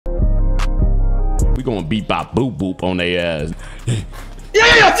we gonna beat bop boop boop on their ass.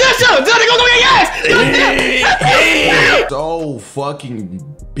 Yeah, So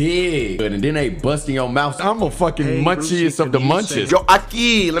fucking big. And then they busting your mouth. I'm a fucking munchiest of the munches. Yo,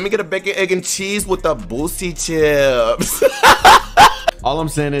 Aki, let me get a bacon, egg, and cheese with the Boosie chips. All I'm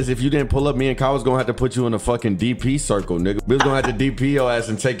saying is if you didn't pull up, me and Kyle was gonna have to put you in a fucking DP circle, nigga. We was gonna have to DP your ass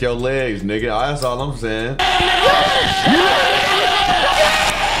and take your legs, nigga. That's all I'm saying.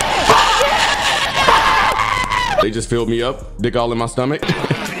 They just filled me up, dick all in my stomach.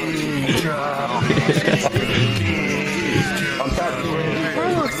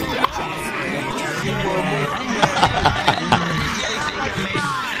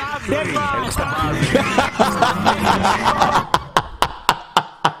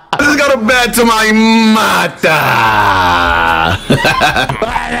 Let's go to bed to my mata.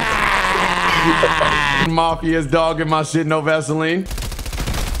 Mafia's dogging my shit, no Vaseline.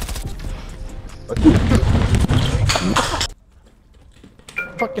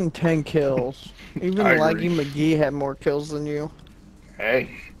 Fucking 10 kills. Even Laggy McGee had more kills than you. Hey,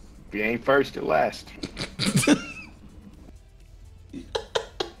 if you ain't first, you're last.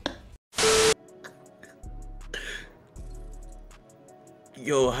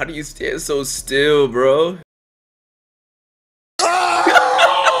 Yo, how do you stand so still, bro?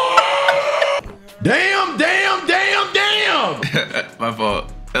 Damn! My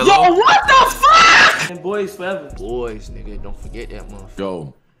fault. Hello? Yo, what the fuck? And boys forever. Boys, nigga, don't forget that motherfucker.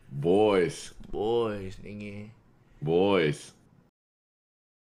 Yo, boys. Boys, nigga. Boys.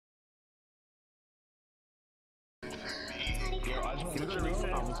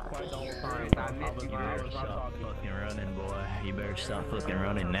 You better stop fucking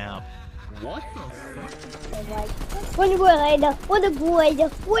running now. What the fuck?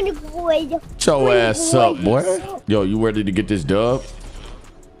 Your ass up, boy. Yo, you ready to get this dub?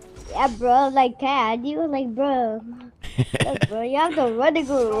 Yeah, bro, like Cat, you like, bro. Look, bro, you have to run to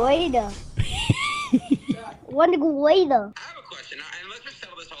go later. Want to go later. I have a question, and let's just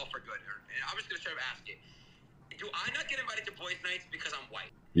settle this all for good. And I'm just gonna start asking. Do I not get invited to boys' nights because I'm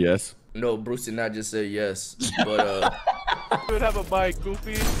white? Yes. No, Bruce did not just say yes, but You would have a bike,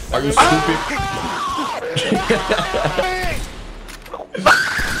 Goofy. Are you stupid?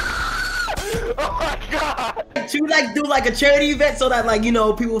 Oh my god! Should we like do like a charity event so that like, you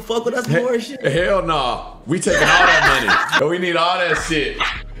know, people fuck with us more and shit? Hell nah. We taking all that money. And we need all that shit.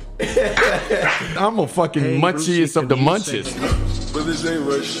 I'm a fucking munchiest of the munches. But this ain't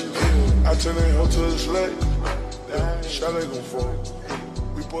rush. I turn that hoe to a slut. Shot ain't gon' fall.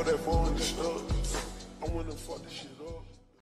 We bought that phone in the store. I wanna fuck this shit.